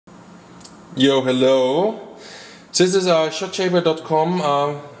Yo, hello. This is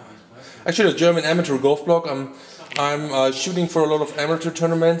shotshaper.com, actually a German amateur golf blog. I'm shooting for a lot of amateur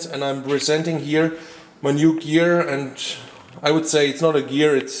tournaments, and I'm presenting here my new gear. And I would say it's not a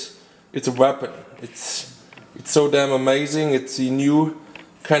gear, it's a weapon. It's so damn amazing. It's the new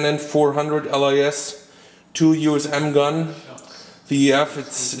Canon 400 L IS II USM gun. The EF,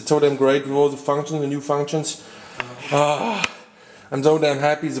 it's so damn great with all the functions, the new functions. I'm so damn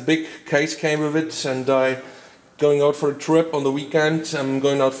happy. The big case came with it, and I'm going out for a trip on the weekend. I'm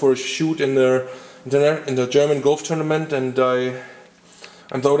going out for a shoot in the German golf tournament, and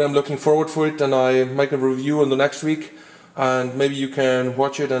I'm so damn looking forward for it. And I make a review on the next week, and maybe you can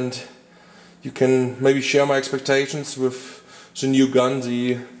watch it, and you can maybe share my expectations with the new gun,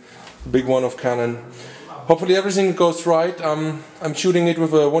 the big one of Canon. Hopefully everything goes right. I'm shooting it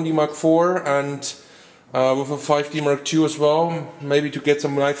with a 1D Mark IV and with a 5D Mark II as well, maybe to get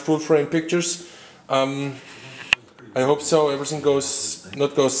some nice full frame pictures. I hope so. Everything goes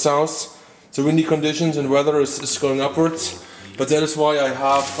south. The windy conditions and weather is going upwards, but that is why I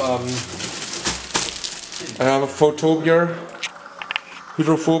have a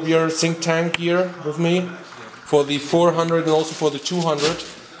hydrophobia think tank gear with me for the 400 and also for the 200,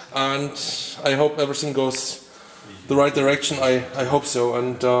 and I hope everything goes the right direction. I hope so,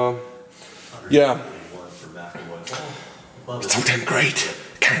 and yeah. It's so damn great.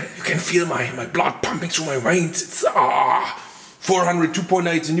 You can feel my blood pumping through my veins. It's 400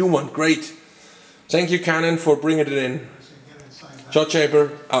 2.8, the new one. Great. Thank you, Canon, for bringing it in.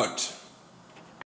 Shotshaper out.